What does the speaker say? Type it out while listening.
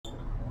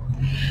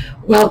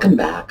Welcome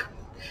back.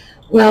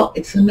 Well,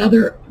 it's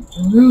another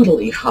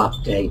brutally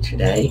hot day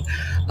today.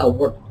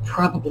 We're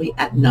probably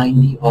at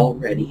 90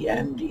 already,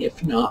 and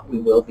if not, we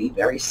will be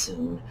very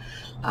soon.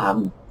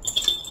 Um,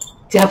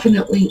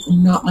 Definitely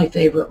not my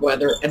favorite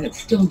weather, and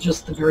it's still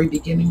just the very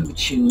beginning of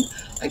June.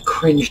 I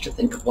cringe to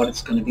think of what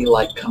it's going to be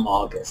like come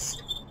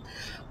August.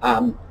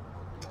 Um,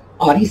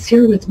 Audie's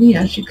here with me,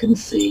 as you can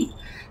see,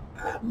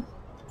 um,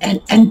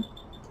 and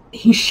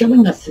he's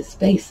showing us his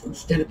face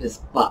instead of his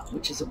butt,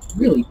 which is a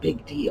really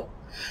big deal.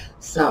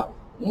 So,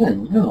 yeah,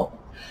 no.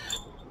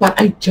 But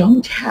I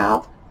don't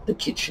have the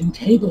kitchen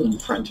table in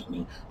front of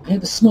me. I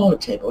have a smaller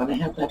table, and I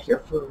have that here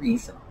for a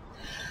reason.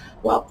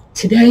 Well,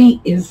 today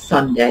is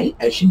Sunday.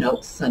 As you know,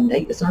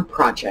 Sunday is our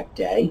project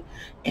day.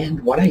 And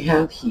what I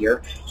have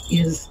here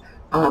is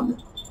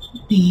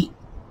the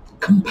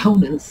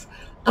components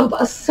of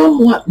a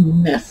somewhat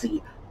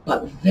messy,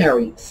 but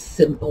very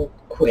simple,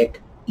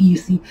 quick,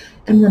 easy,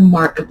 and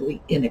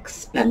remarkably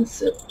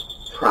inexpensive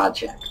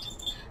project.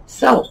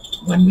 So,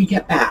 when we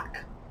get back,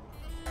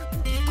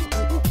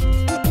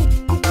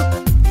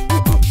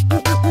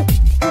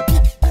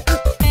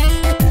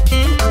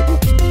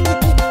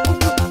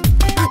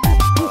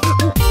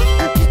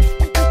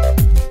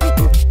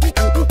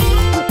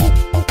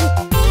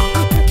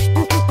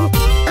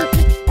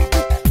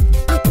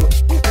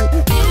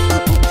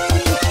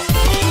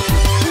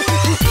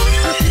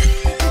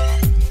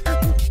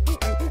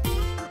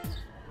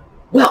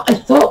 well, I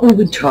thought we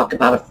would talk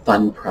about a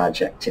fun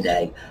project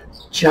today,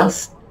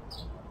 just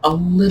a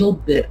little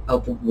bit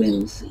of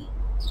whimsy.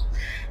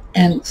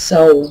 And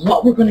so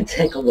what we're going to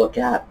take a look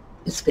at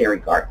is fairy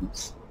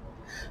gardens.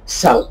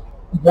 So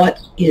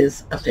what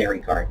is a fairy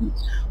garden?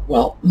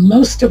 Well,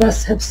 most of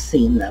us have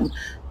seen them.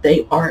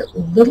 They are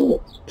little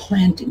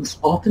plantings.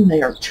 Often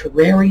they are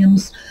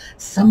terrariums.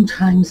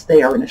 Sometimes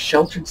they are in a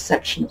sheltered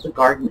section of the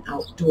garden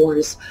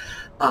outdoors.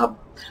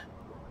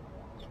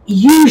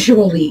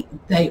 Usually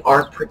they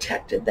are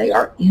protected. They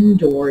are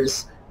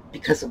indoors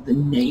because of the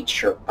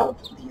nature of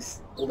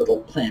these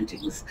little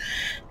plantings.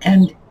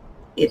 And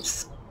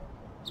it's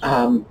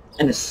an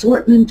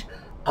assortment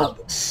of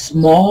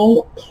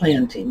small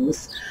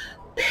plantings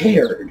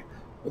paired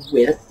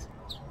with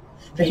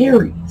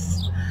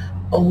fairies.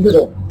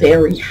 Little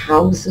fairy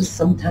houses.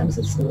 Sometimes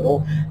it's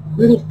little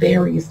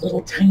fairies,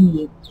 little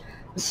tiny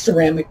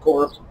ceramic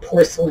or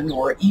porcelain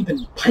or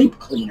even pipe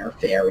cleaner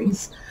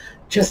fairies,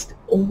 just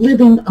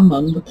living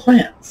among the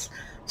plants.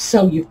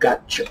 So you've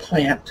got your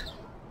plant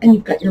and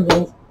you've got your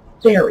little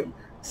fairy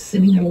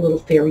sitting at a little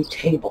fairy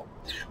table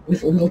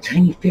with a little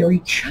tiny fairy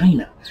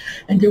china,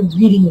 and they're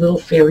reading little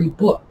fairy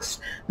books,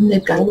 and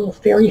they've got a little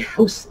fairy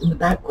house in the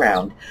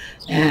background.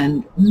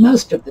 And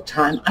most of the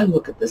time I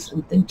look at this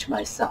and think to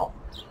myself,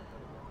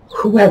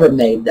 whoever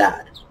made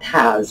that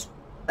has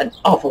an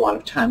awful lot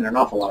of time and an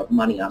awful lot of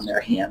money on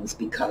their hands,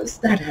 because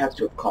that had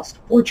to have cost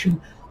a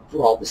fortune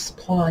for all the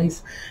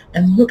supplies.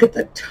 And look at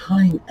the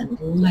time and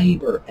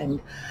labor,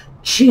 and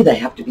gee, they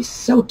have to be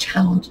so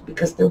talented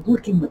because they're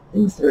working with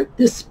things that are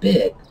this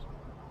big.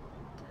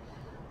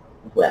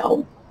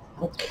 Well,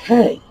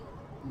 okay,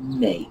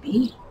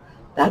 maybe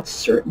that's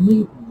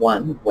certainly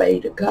one way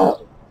to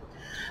go.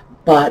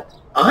 But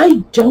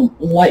I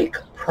don't like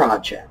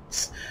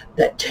projects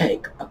that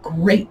take a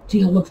great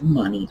deal of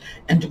money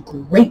and a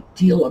great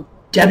deal of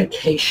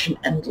dedication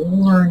and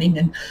learning,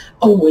 and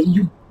oh, and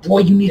you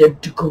need a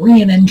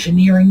degree in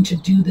engineering to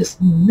do this.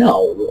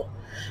 No,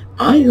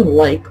 I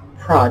like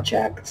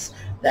projects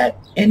that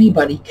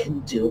anybody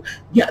can do.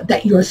 Yeah,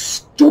 that your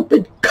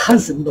stupid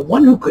cousin, the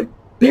one who could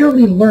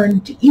barely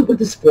learn to eat with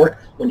his fork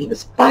when he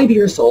was 5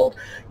 years old,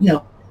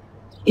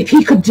 if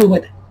he could do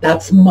it,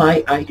 that's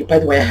my idea. By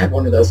the way, I had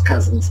one of those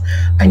cousins.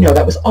 I know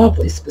that was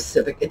awfully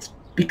specific. It's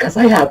because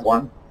I had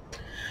one.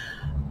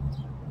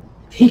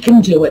 If he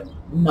can do it,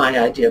 my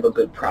idea of a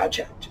good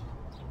project.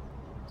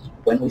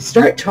 When we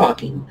start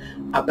talking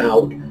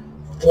about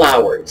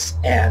flowers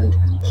and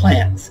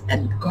plants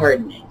and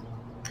gardening,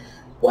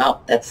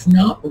 well, that's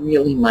not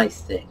really my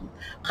thing.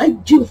 I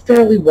do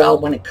fairly well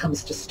when it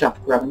comes to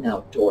stuff growing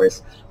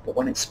outdoors, but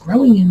when it's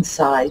growing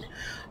inside,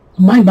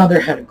 my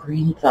mother had a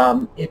green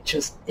thumb.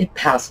 It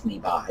passed me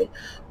by.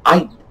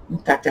 In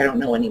fact, I don't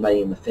know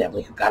anybody in the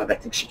family who got it. I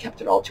think she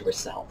kept it all to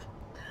herself.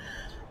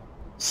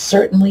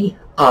 Certainly,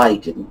 I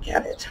didn't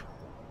get it.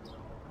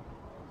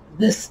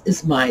 This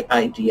is my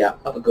idea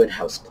of a good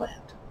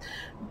houseplant.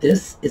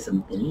 This is a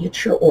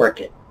miniature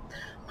orchid.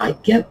 I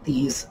get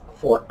these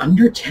for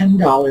under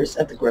 $10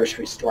 at the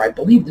grocery store. I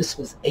believe this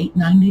was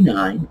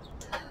 $8.99.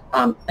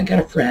 I got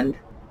a friend,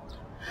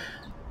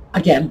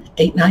 again,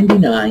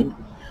 $8.99.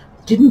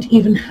 Didn't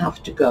even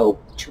have to go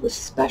to a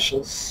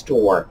special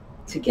store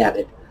to get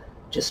it.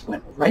 Just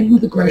went right into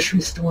the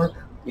grocery store.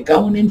 You're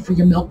going in for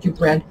your milk, your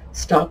bread.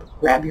 Stop,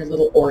 grab your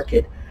little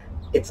orchid.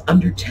 It's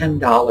under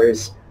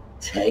 $10.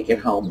 Take it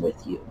home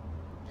with you.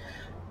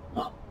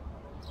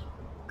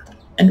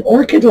 An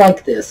orchid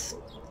like this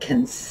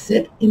can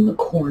sit in the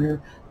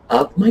corner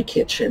of my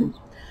kitchen,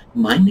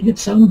 minding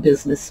its own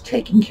business,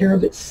 taking care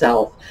of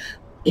itself.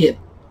 If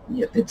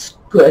it's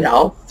good.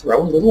 I'll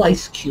throw a little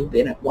ice cube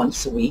in it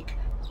once a week.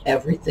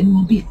 Everything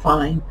will be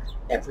fine.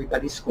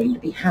 Everybody's going to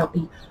be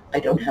happy. I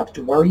don't have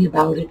to worry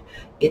about it.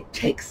 It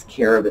takes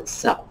care of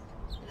itself.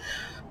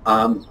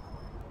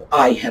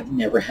 I have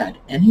never had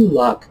any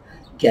luck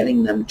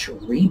getting them to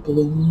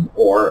rebloom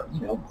or,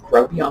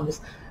 grow beyond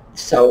this.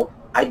 So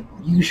I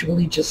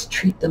usually just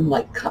treat them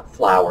like cut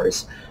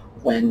flowers.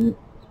 When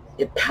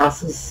it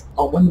passes,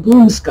 when the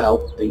blooms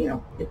go,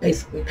 it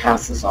basically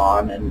passes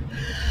on.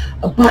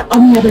 But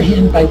on the other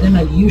hand, by then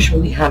I've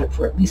usually had it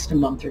for at least a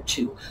month or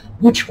two,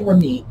 which for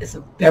me is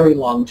a very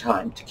long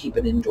time to keep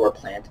an indoor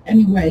plant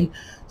anyway.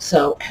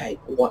 So, hey,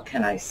 what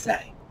can I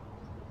say?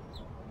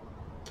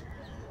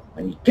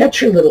 When you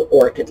get your little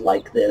orchid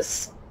like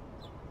this,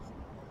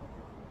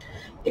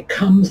 it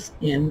comes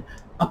in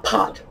a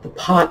pot. The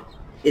pot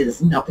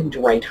is nothing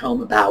to write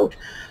home about.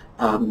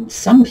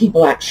 Some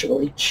people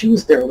actually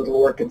choose their little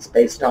orchids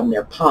based on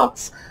their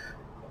pots.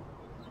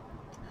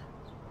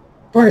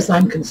 As far as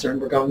I'm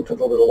concerned, we're going for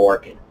the little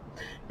orchid.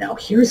 Now,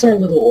 here's our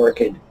little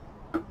orchid.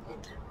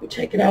 We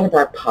take it out of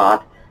our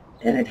pot,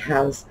 and it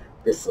has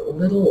this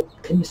little,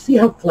 can you see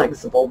how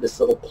flexible this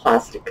little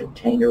plastic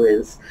container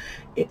is?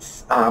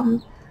 It's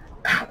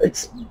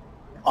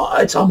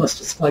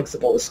almost as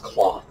flexible as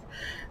cloth.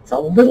 It's a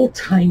little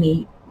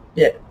tiny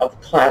bit of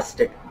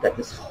plastic that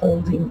is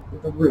holding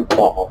the root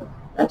ball.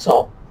 That's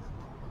all.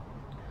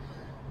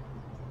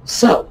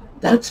 So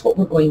that's what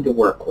we're going to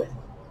work with.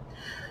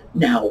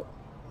 Now,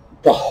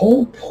 the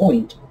whole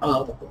point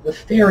of the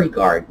fairy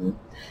garden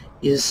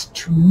is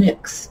to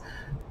mix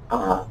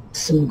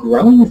some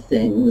growing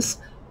things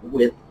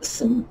with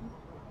some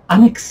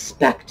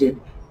unexpected,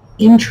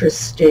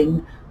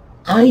 interesting,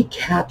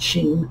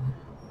 eye-catching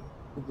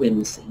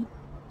whimsy.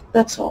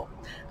 That's all.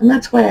 And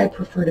that's why I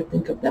prefer to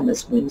think of them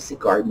as whimsy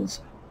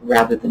gardens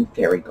rather than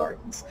fairy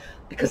gardens,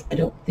 because I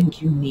don't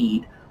think you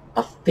need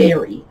a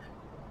fairy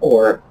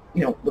or,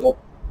 little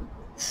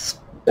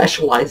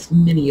specialized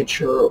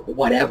miniature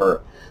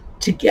whatever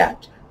to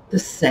get the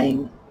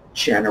same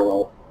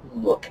general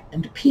look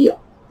and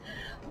appeal.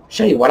 I'll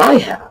show you what I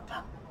have.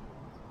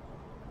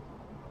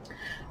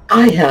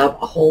 I have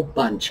a whole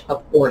bunch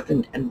of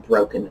orphaned and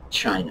broken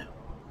china.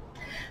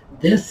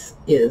 This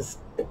is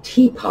a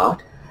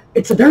teapot.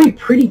 It's a very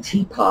pretty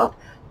teapot,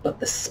 but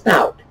the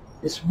spout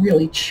is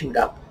really chewed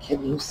up.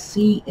 Can you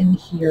see in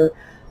here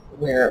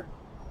where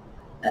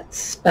that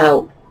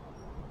spout,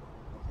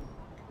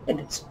 and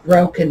it's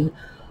broken,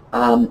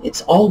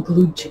 it's all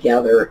glued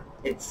together.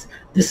 This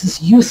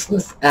is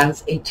useless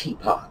as a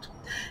teapot.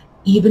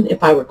 Even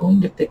if I were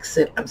going to fix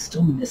it, I'm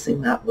still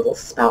missing that little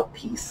spout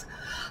piece.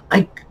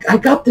 I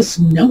got this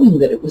knowing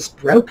that it was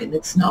broken.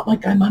 It's not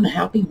like I'm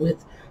unhappy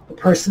with the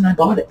person I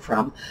bought it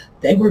from.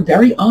 They were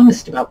very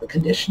honest about the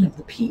condition of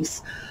the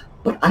piece,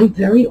 but I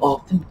very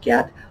often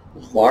get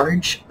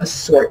large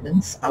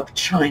assortments of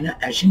china,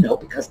 as you know,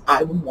 because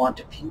I will want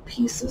a few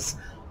pieces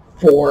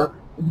for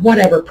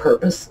whatever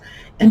purpose,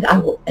 and I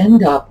will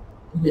end up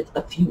with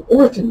a few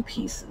orphan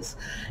pieces.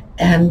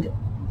 And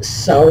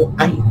so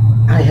I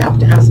have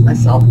to ask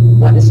myself,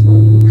 what is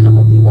going to become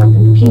of the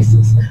orphan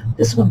pieces?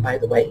 This one, by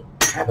the way,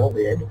 had a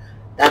lid.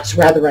 That's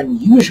rather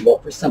unusual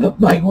for some of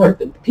my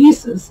orphan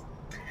pieces.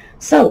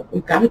 So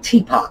we've got a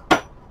teapot.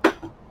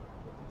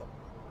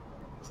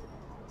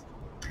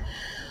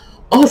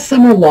 All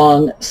summer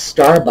long,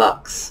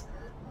 Starbucks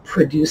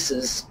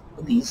produces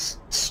these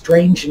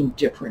strange and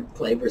different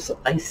flavors of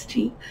iced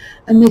tea,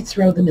 and they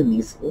throw them in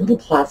these little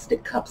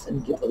plastic cups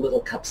and give the little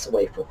cups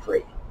away for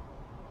free.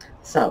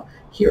 So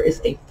here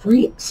is a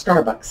free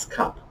Starbucks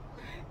cup,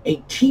 a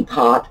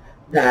teapot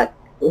that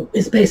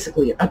is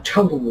basically a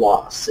total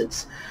loss.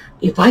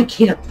 If I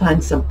can't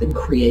find something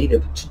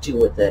creative to do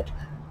with it,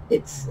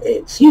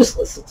 it's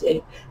useless.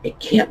 It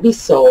can't be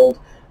sold,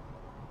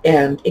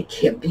 and it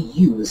can't be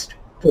used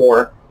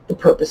for the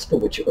purpose for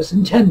which it was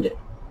intended.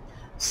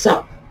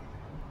 So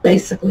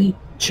basically,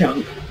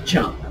 junk.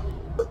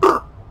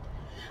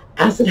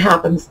 As it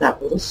happens,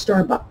 that little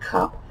Starbucks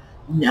cup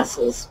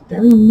nestles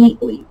very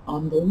neatly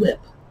on the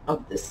lip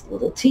of this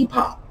little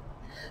teapot.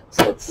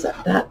 So let's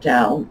set that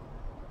down,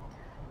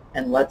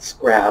 and let's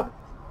grab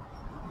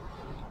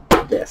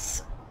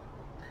this.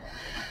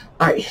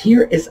 All right,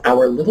 here is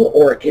our little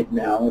orchid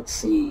now. Let's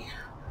see.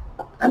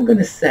 I'm going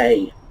to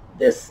say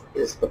this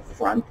is the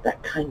front.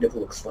 That kind of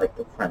looks like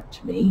the front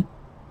to me.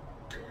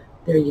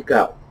 There you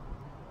go.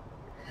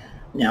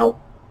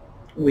 Now,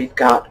 we've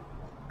got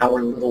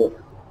our little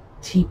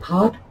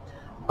teapot,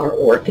 our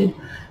orchid.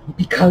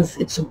 Because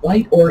it's a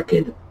white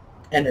orchid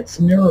and it's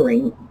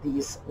mirroring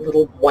these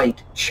little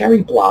white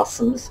cherry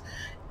blossoms,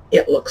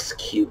 it looks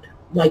cute,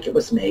 like it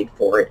was made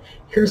for it.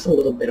 Here's a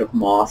little bit of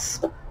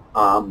moss.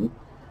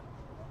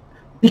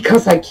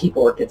 Because I keep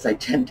orchids, I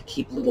tend to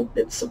keep little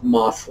bits of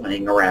moss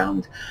laying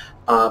around.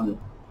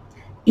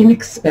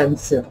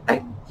 Inexpensive.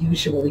 I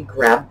usually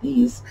grab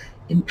these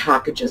in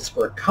packages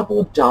for a couple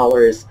of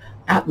dollars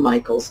at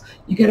Michael's.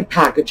 You get a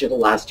package, it'll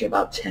last you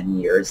about 10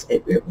 years.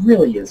 It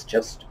really is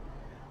just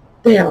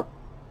there.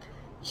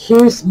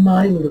 Here's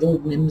my little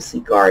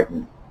whimsy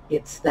garden.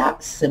 It's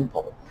that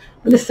simple.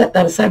 going to set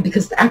that aside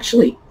because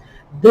actually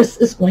this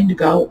is going to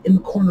go in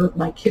the corner of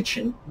my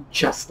kitchen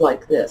just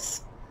like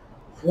this.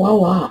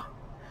 Voila!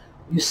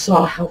 You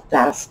saw how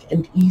fast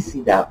and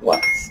easy that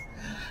was.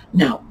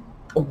 Now,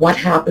 what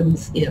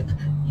happens if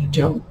you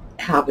don't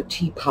have a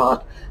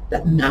teapot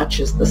that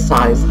matches the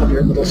size of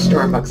your little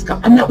Starbucks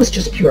cup? And that was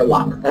just pure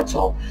luck, that's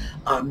all.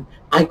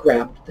 I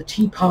grabbed the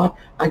teapot,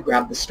 I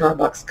grabbed the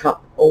Starbucks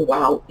cup. Oh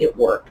wow, it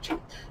worked.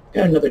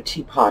 Got another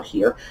teapot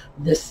here.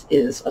 This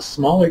is a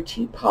smaller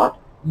teapot,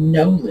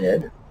 no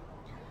lid.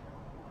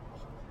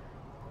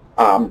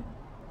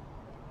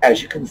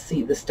 As you can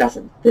see, this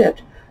doesn't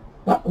fit.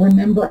 But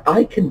remember,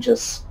 I can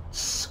just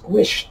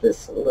squish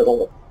this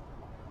little,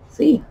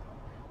 see,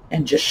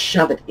 and just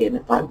shove it in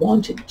if I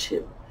wanted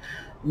to.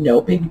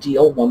 No big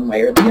deal one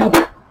way or the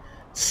other.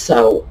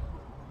 So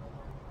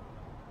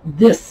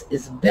this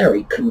is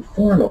very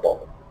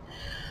conformable.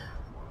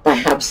 If I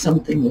have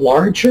something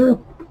larger,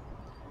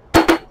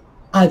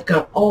 I've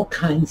got all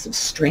kinds of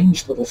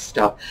strange little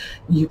stuff.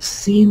 You've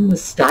seen the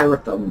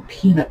styrofoam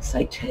peanuts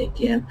I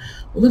take in,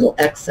 little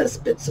excess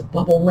bits of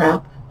bubble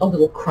wrap, a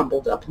little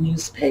crumpled up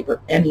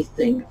newspaper,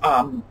 anything.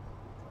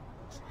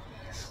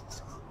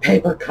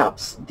 Paper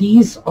cups.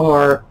 These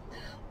are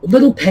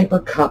little paper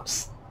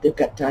cups. They've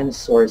got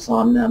dinosaurs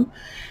on them.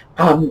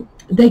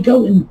 They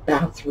go in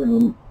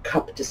bathroom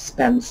cup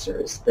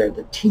dispensers. They're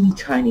the teeny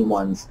tiny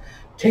ones.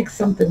 Take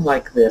something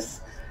like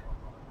this,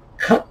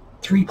 cut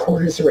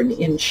 3/4 or an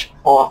inch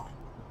off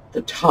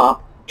the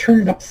top,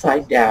 turn it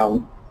upside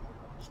down,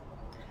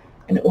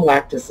 and it will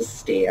act as a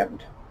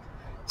stand.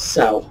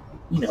 So,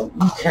 you know,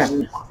 you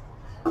can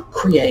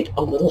create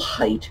a little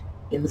height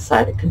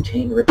inside a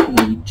container if you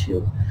need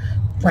to.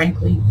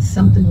 Frankly,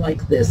 something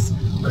like this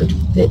could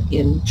fit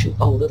into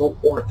a little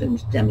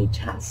orphaned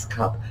demi-tasse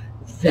cup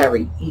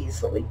very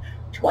easily.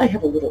 Do I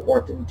have a little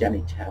orphaned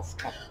demi-tasse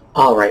cup?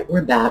 All right,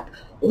 we're back.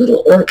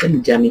 Little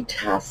orphaned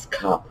demi-tasse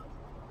cup.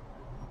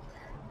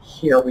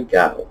 Here we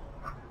go.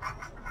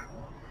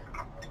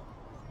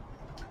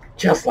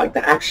 Just like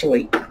that.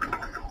 Actually,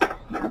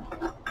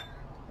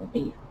 let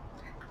me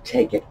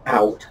take it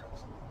out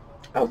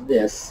of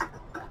this.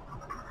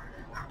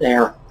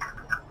 There.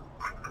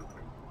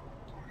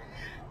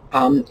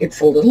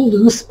 It's a little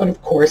loose, but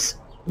of course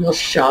we'll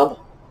shove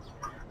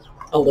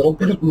a little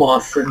bit of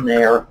moss in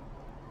there.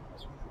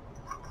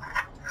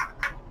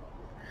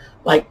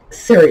 Like,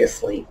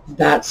 seriously,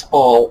 that's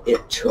all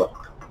it took.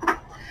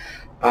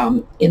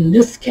 In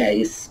this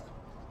case,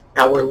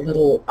 our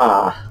little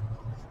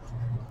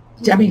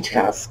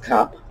demi-tasse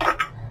cup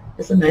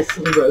is a nice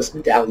little rose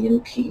medallion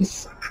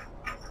piece.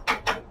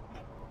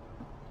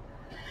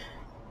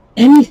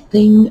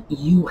 Anything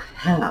you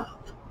have,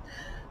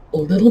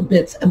 little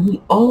bits, and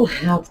we all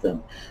have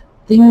them,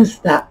 things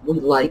that we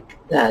like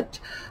that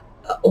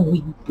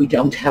we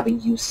don't have a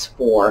use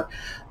for.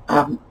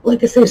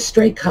 Like I say, a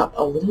stray cup,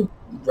 a little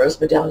rose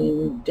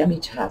medallion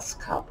demi-tasse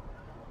cup,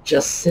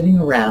 just sitting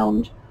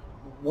around.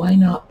 Why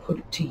not put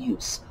it to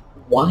use?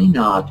 Why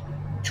not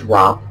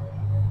drop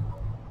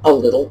a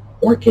little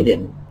orchid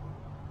in?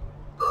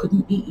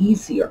 Couldn't be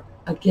easier.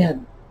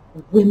 Again,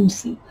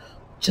 whimsy,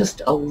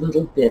 just a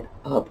little bit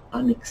of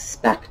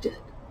unexpected.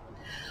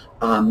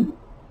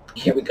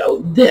 Here we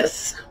go.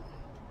 This,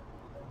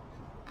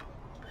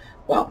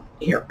 well,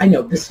 here, I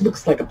know this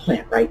looks like a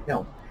plant, right?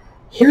 No.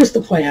 Here's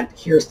the plant,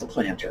 here's the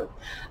planter.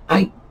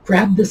 I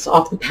grabbed this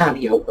off the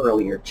patio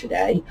earlier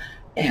today,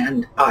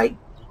 and I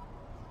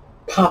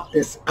popped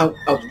this out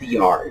of the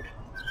yard.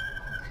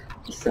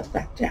 Set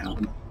that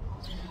down.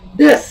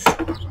 This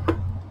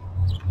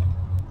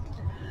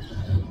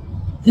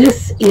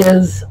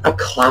is a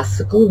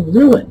classical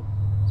ruin.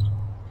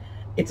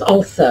 It's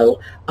also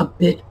a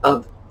bit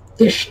of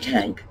fish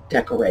tank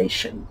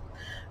decoration.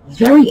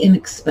 Very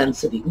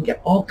inexpensive. You can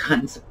get all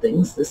kinds of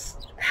things. This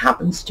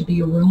happens to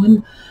be a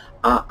ruin.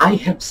 I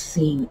have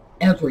seen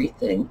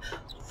everything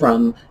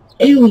from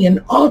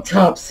alien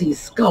autopsy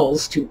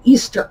skulls to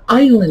Easter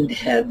Island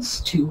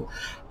heads to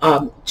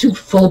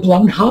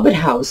full-blown hobbit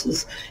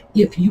houses.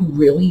 If you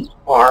really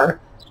are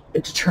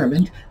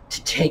determined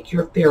to take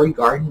your fairy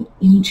garden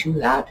into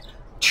that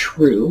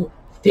true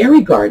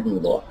fairy garden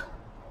look.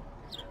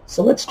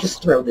 So let's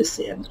just throw this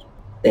in.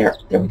 There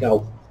we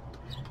go.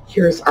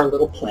 Here's our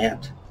little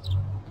plant.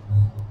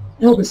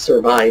 I hope it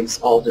survives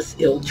all this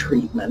ill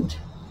treatment.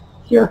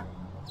 Here.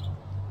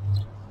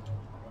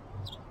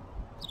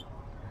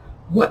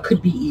 What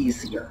could be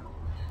easier?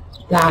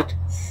 That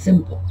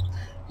simple.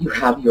 You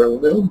have your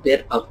little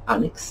bit of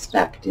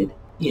unexpected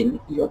in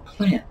your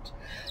plant.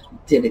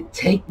 Did it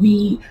take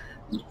me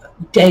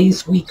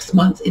days, weeks,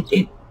 months?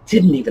 It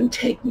didn't even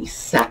take me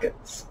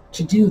seconds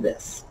to do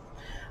this.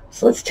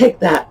 So let's take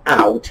that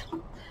out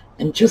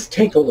and just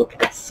take a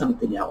look at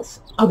something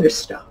else, other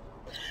stuff.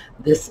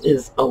 This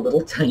is a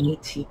little tiny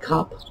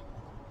teacup,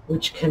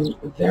 which can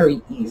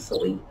very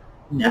easily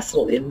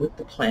nestle in with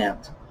the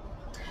plant,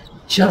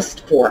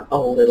 just for a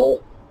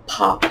little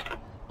pop,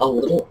 a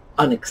little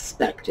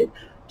unexpected.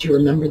 Do you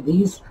remember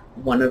these?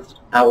 One of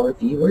our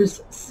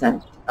viewers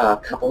sent a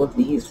couple of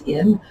these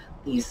in.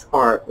 These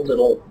are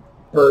little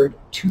bird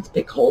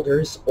toothpick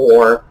holders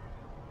or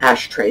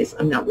ashtrays.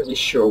 I'm not really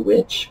sure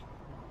which.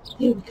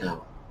 There we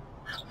go.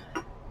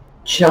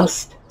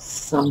 Just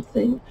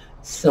something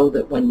so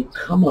that when you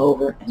come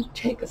over and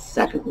take a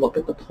second look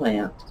at the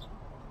plant,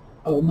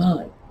 oh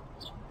my.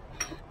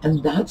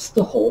 And that's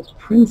the whole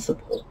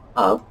principle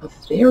of a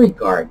fairy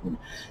garden,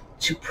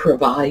 to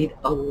provide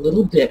a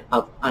little bit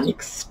of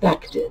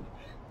unexpected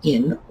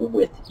in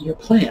with your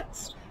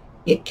plants.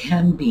 It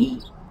can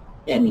be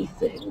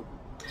anything.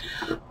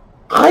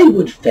 I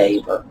would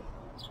favor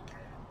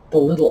the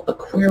little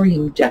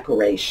aquarium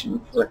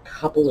decoration for a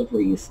couple of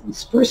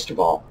reasons. First of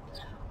all,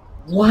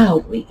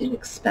 wildly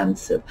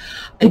inexpensive.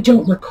 I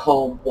don't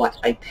recall what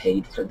I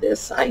paid for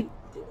this.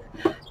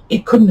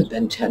 It couldn't have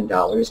been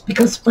 $10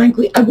 because,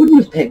 frankly, I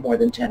wouldn't have paid more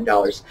than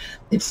 $10.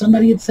 If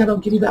somebody had said, I'll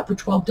give you that for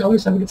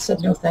 $12, I would have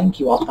said, no, thank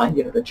you. I'll find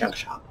it at a junk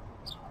shop.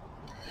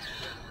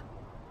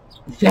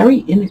 Very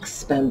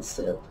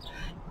inexpensive,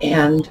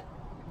 and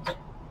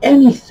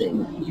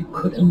anything you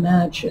could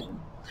imagine.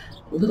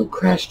 Little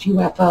crashed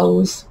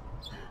UFOs.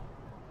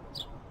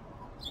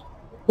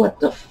 What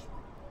the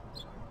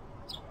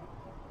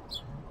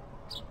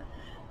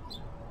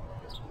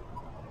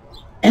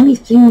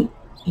anything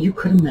you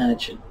could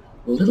imagine.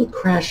 Little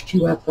crashed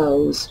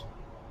UFOs,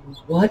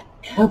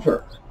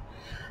 whatever.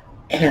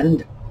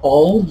 And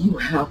all you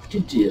have to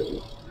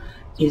do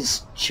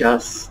is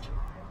just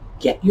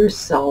get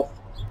yourself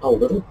a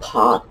little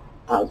pot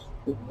of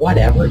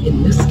whatever.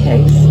 In this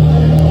case,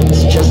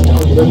 it's just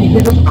a little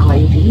bit of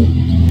ivy.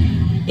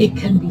 It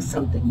can be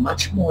something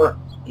much more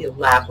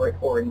elaborate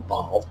or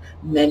involved.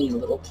 Many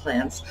little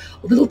plants,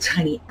 little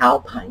tiny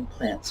alpine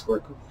plants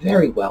work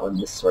very well in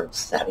this sort of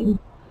setting.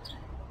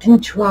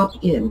 And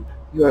drop in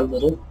your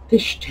little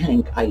fish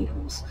tank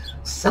items.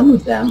 Some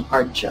of them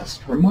are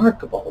just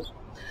remarkable.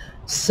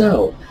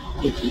 So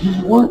if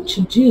you want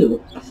to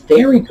do a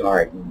fairy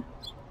garden,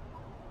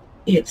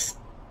 it's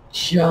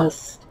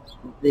just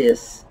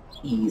this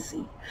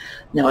easy.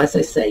 Now, as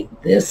I say,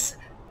 this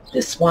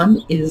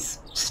one is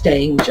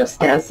staying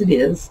just as it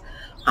is.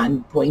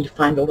 I'm going to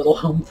find a little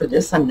home for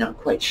this. I'm not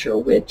quite sure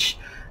which.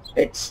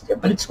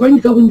 But it's going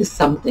to go into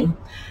something.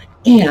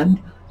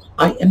 And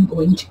I am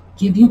going to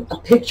give you a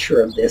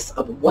picture of this,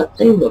 of what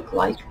they look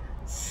like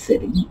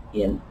sitting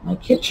in my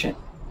kitchen.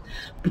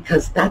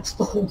 Because that's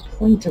the whole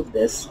point of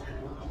this,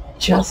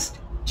 just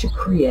to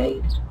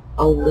create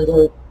a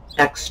little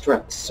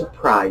extra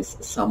surprise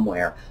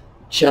somewhere,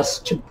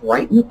 just to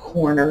brighten a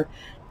corner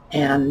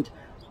and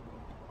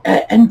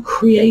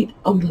create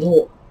a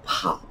little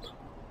pop.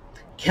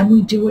 Can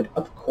we do it?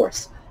 Of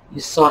course.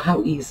 You saw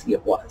how easy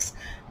it was.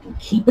 And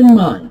keep in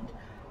mind,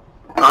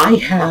 I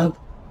have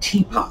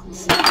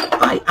teapots.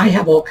 I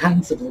have all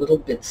kinds of little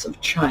bits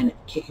of china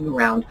kicking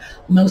around,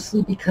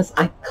 mostly because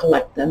I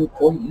collect them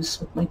for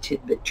use with my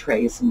Tidbit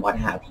trays and what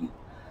have you.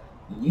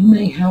 You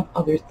may have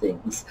other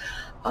things.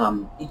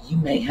 You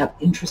may have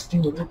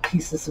interesting little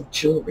pieces of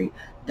jewelry.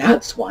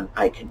 That's one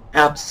I can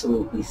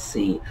absolutely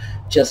see.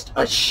 Just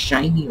a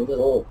shiny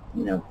little,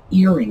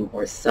 earring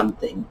or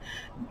something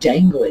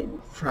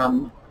dangling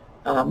from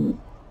the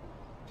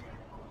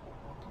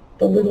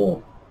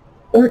little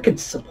orchid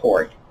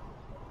support.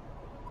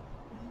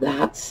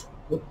 That's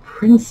the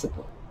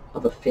principle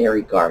of a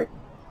fairy garden.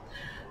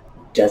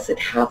 Does it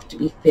have to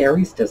be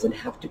fairies? Does it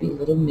have to be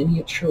little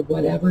miniature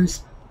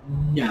whatevers?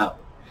 No.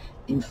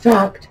 In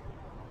fact,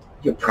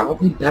 you're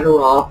probably better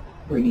off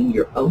bringing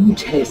your own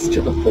taste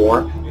to the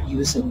fore,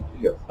 using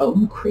your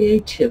own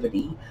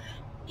creativity,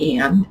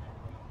 and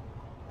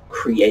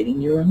creating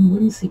your own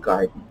whimsy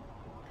garden.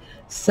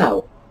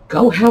 So,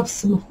 go have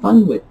some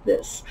fun with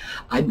this.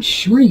 I'm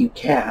sure you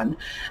can,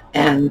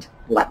 and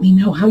let me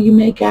know how you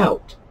make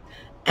out.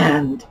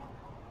 And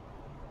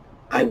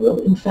I will,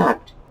 in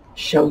fact,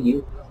 show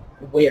you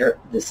where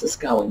this is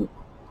going,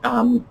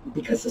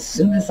 because as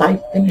soon as I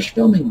finish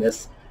filming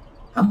this,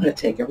 I'm going to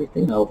take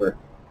everything over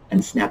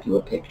and snap you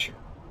a picture.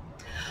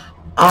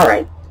 All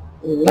right,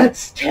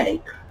 let's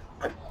take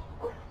a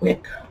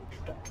quick,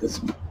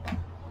 because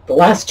the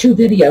last two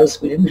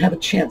videos we didn't have a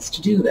chance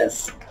to do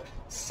this,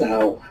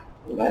 so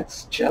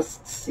let's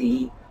just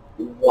see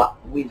what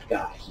we've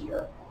got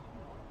here.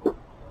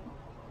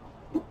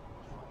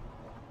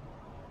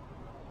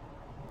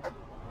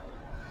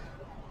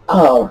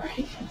 All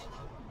right.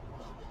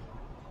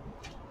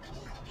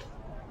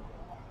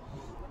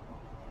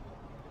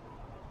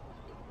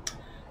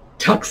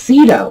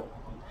 Tuxedo,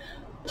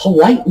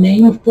 polite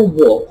name for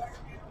wolf.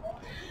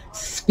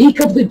 Speak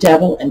of the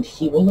devil and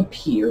he will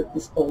appear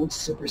is old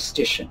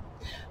superstition.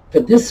 For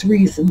this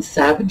reason,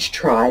 savage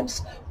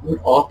tribes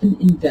would often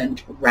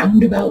invent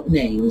roundabout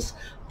names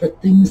for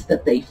things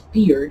that they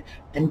feared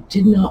and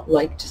did not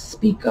like to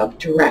speak of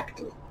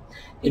directly.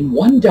 In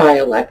one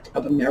dialect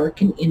of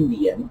American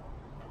Indian,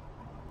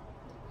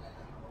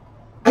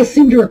 I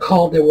seem to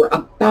recall there were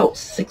about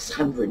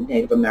 600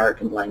 Native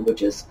American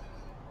languages.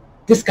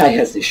 This guy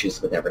has issues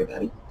with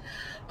everybody.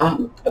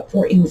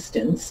 For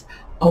instance,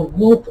 a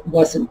wolf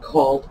wasn't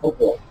called a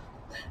wolf.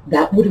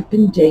 That would have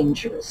been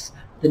dangerous.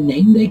 The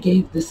name they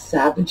gave this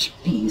savage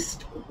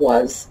beast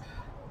was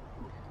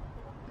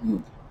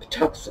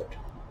Patuxent.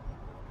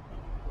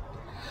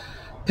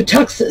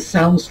 Patuxent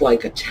sounds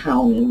like a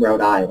town in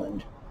Rhode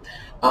Island.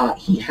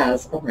 He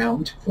has a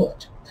round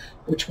foot,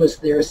 which was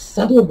their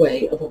subtle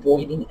way of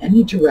avoiding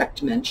any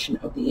direct mention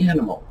of the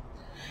animal.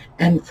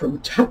 And from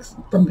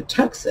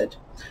Patuxent,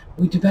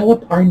 we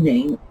developed our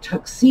name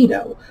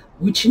Tuxedo,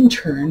 which in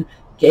turn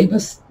gave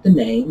us the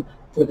name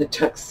for the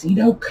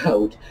tuxedo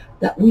coat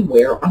that we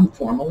wear on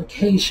formal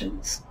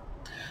occasions.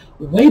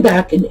 Way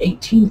back in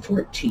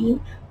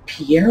 1814,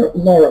 Pierre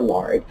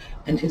Lorillard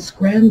and his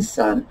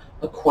grandson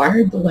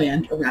acquired the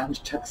land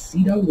around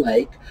Tuxedo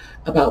Lake,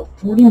 about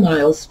 40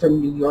 miles from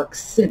New York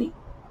City.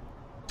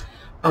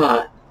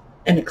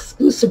 An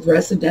exclusive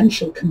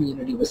residential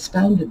community was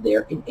founded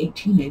there in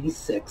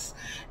 1886,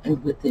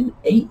 and within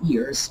 8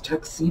 years,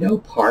 Tuxedo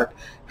Park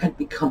had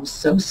become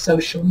so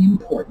socially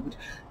important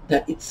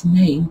that its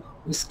name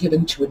was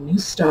given to a new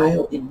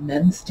style in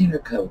men's dinner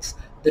coats,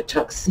 the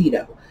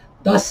tuxedo.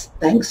 Thus,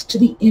 thanks to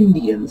the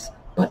Indians,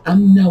 but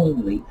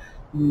unknowingly,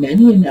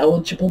 many an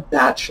eligible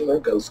bachelor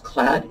goes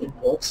clad in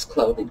wolf's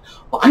clothing.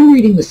 Well, I'm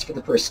reading this for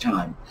the first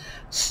time,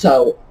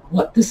 so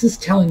what this is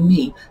telling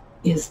me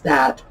is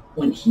that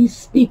when he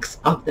speaks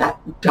of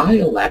that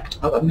dialect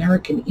of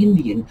American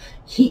Indian,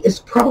 he is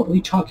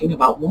probably talking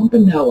about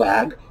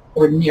Wampanoag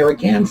or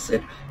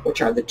Narragansett,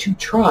 which are the two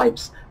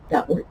tribes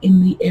that were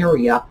in the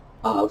area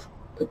of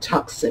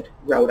Patuxent,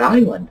 Rhode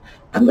Island.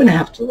 I'm going to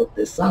have to look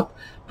this up.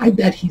 I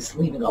bet he's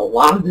leaving a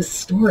lot of this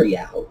story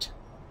out.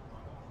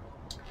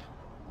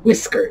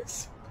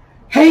 Whiskers.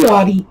 Hey,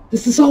 Audie,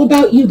 this is all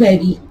about you,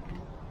 baby.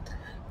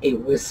 A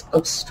wisp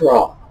of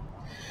straw.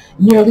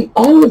 Nearly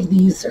all of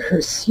these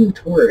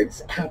hirsute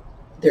words have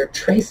their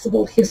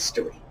traceable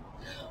history.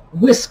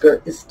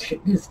 Whisker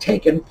is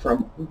taken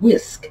from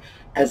whisk,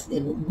 as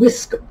in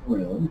whisk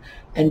broom,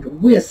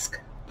 and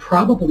whisk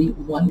probably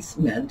once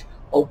meant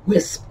a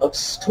wisp of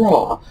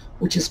straw,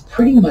 which is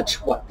pretty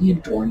much what the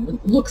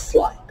adornment looks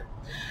like.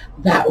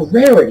 That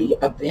rarity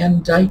of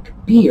Van Dyke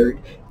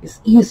beard is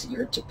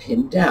easier to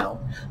pin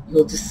down.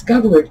 You'll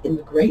discover it in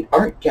the great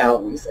art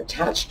galleries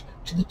attached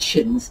to the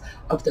chins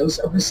of those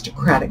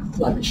aristocratic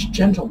Flemish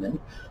gentlemen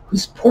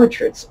whose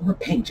portraits were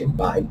painted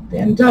by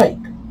Van Dyke.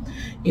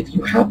 If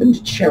you happen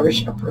to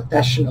cherish a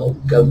professional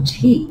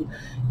goatee,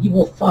 you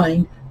will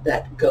find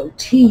that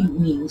goatee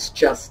means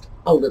just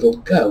a little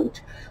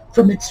goat,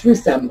 from its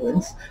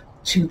resemblance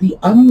to the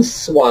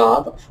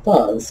unsuave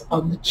fuzz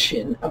on the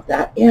chin of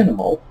that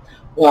animal,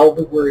 while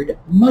the word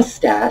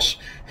mustache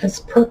has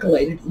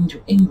percolated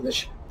into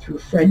English through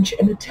French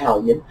and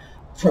Italian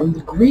from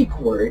the Greek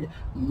word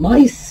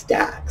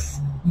maistax,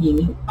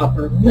 meaning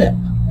upper lip.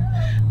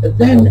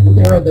 Then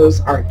there are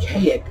those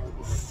archaic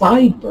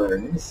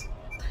sideburns,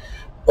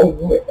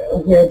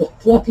 where the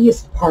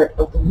fluffiest part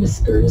of the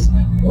whiskers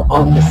were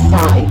on the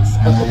sides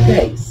of the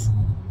face.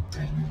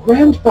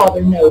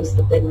 Grandfather knows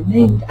that they were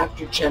named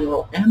after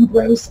General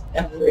Ambrose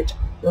Everett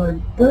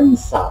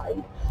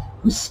Burnside,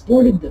 who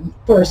sported them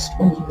first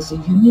when he was a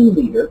Union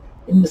leader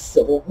in the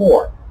Civil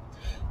War.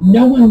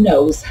 No one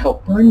knows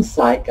how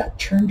Burnside got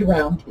turned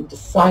around into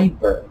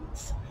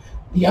sideburns.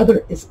 The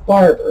other is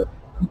Barber,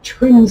 who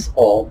trims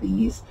all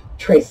these,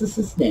 traces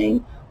his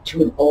name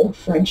to an old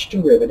French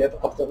derivative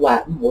of the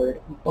Latin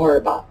word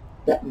barba,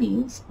 that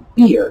means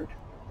beard.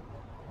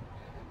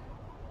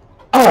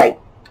 All right,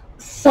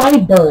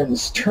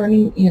 sideburns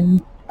turning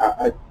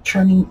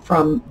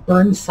from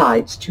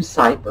Burnsides to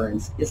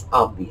sideburns is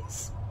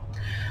obvious.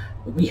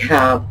 We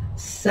have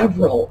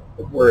several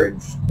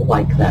words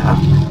like that.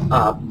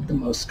 The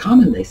most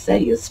common, they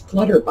say, is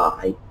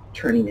flutterby,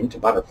 turning into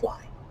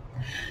butterfly.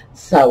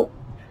 So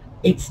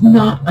it's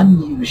not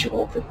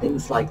unusual for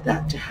things like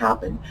that to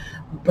happen.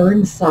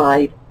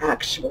 Burnside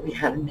actually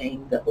had a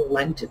name that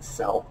lent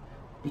itself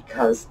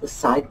because the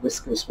side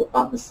whiskers were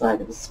on the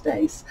side of his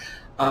face.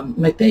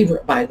 My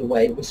favorite, by the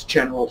way, was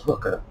General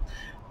Hooker.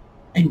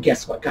 And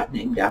guess what got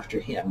named after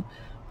him?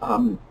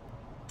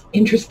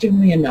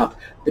 Interestingly enough,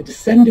 the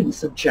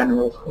descendants of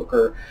General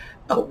Hooker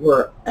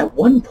were at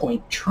one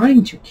point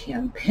trying to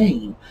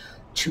campaign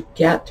to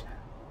get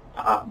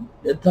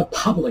the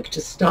public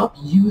to stop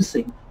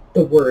using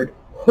the word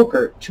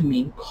hooker to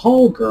mean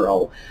call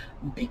girl,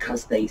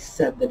 because they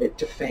said that it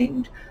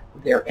defamed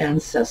their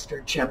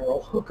ancestor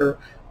General Hooker.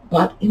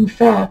 But in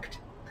fact,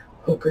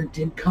 Hooker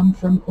did come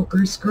from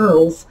Hooker's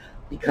girls,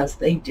 because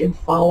they did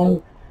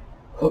follow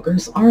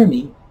Hooker's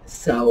army.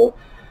 So,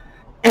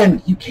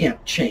 and you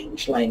can't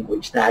change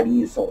language that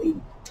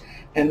easily.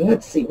 And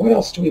let's see, what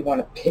else do we want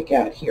to pick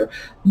at here?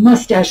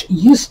 Mustache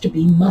used to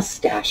be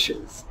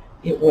mustaches.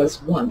 It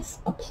was once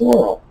a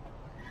plural.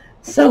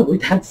 So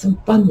we've had some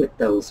fun with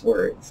those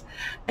words.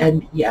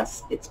 And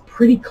yes, it's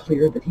pretty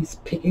clear that he's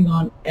picking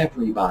on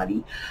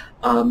everybody.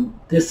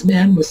 This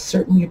man was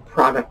certainly a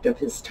product of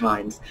his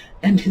times,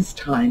 and his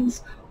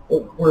times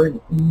were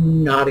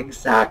not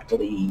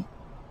exactly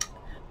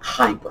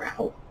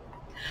highbrow.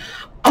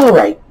 All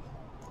right.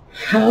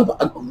 Have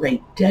a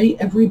great day,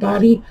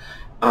 everybody.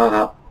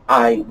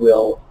 I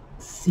will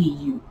see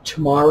you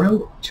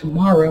tomorrow.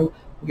 Tomorrow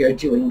we are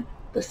doing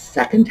the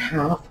second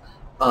half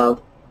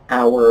of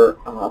our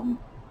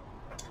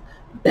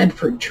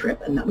Bedford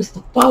trip, and that was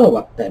the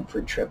follow-up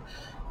Bedford trip.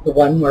 The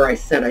one where I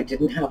said I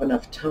didn't have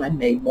enough time,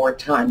 made more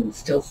time, and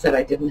still said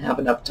I didn't have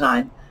enough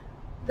time.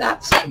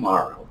 That's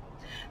tomorrow.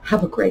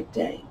 Have a great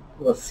day.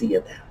 We'll see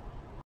you then.